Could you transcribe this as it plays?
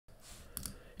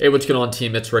Hey, what's going on,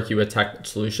 team? It's Ricky with Tech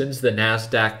Solutions. The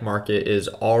NASDAQ market is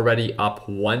already up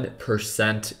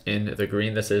 1% in the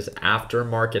green. This is after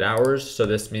market hours. So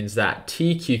this means that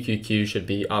TQQQ should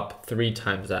be up 3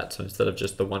 times that. So instead of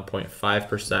just the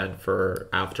 1.5% for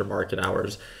after market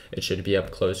hours, it should be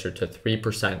up closer to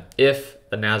 3% if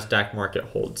the NASDAQ market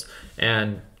holds.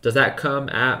 And does that come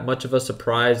at much of a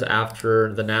surprise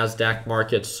after the NASDAQ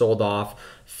market sold off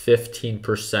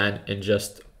 15% in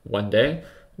just one day?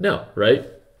 No, right?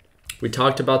 We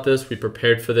talked about this, we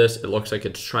prepared for this. It looks like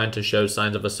it's trying to show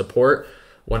signs of a support.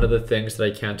 One of the things that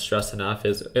I can't stress enough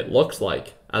is it looks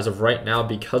like, as of right now,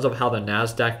 because of how the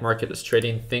NASDAQ market is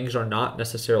trading, things are not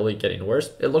necessarily getting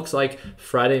worse. It looks like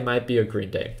Friday might be a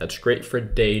green day. That's great for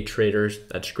day traders.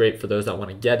 That's great for those that want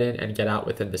to get in and get out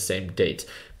within the same date.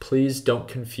 Please don't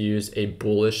confuse a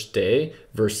bullish day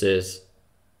versus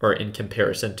or in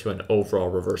comparison to an overall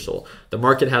reversal. The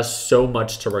market has so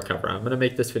much to recover. I'm gonna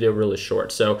make this video really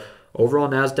short. So overall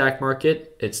NASDAQ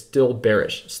market, it's still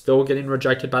bearish, still getting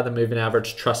rejected by the moving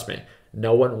average. Trust me,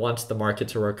 no one wants the market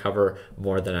to recover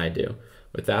more than I do.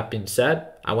 With that being said,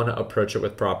 I wanna approach it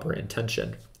with proper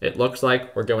intention. It looks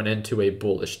like we're going into a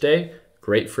bullish day,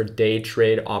 great for day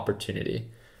trade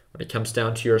opportunity. When it comes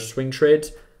down to your swing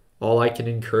trades, all I can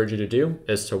encourage you to do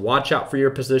is to watch out for your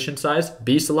position size.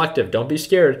 Be selective. Don't be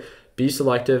scared. Be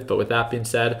selective. But with that being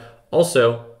said,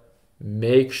 also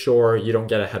make sure you don't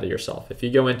get ahead of yourself. If you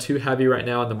go in too heavy right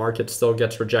now and the market still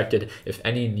gets rejected, if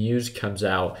any news comes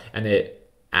out and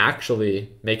it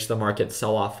actually makes the market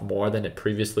sell off more than it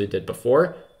previously did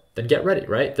before, then get ready,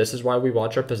 right? This is why we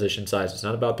watch our position size. It's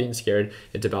not about being scared.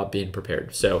 It's about being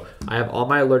prepared. So I have all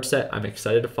my alerts set. I'm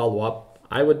excited to follow up.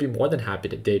 I would be more than happy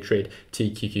to day trade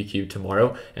TQQQ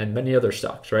tomorrow and many other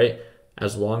stocks, right?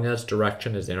 As long as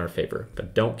direction is in our favor.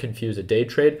 But don't confuse a day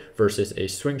trade versus a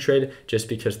swing trade just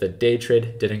because the day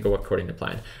trade didn't go according to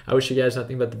plan. I wish you guys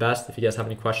nothing but the best. If you guys have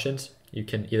any questions, you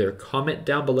can either comment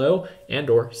down below and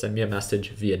or send me a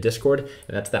message via Discord,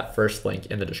 and that's that first link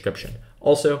in the description.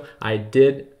 Also,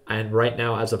 and right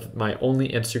now, as of my only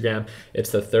Instagram, it's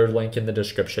the third link in the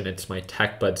description. It's my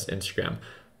TechBuds Instagram.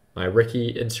 My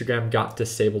Ricky Instagram got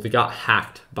disabled. It got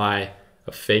hacked by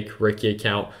a fake Ricky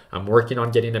account. I'm working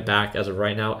on getting it back. As of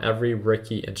right now, every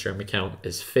Ricky Instagram account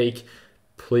is fake.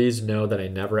 Please know that I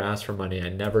never ask for money. I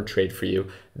never trade for you.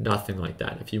 Nothing like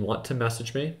that. If you want to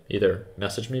message me, either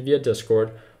message me via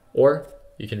Discord or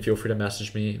you can feel free to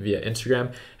message me via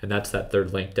Instagram, and that's that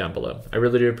third link down below. I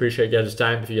really do appreciate you guys'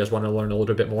 time. If you guys want to learn a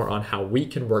little bit more on how we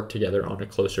can work together on a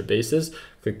closer basis,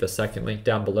 click the second link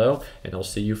down below, and I'll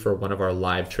see you for one of our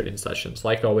live trading sessions.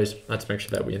 Like always, let's make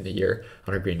sure that we end the year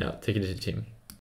on a green note. Take it easy, team.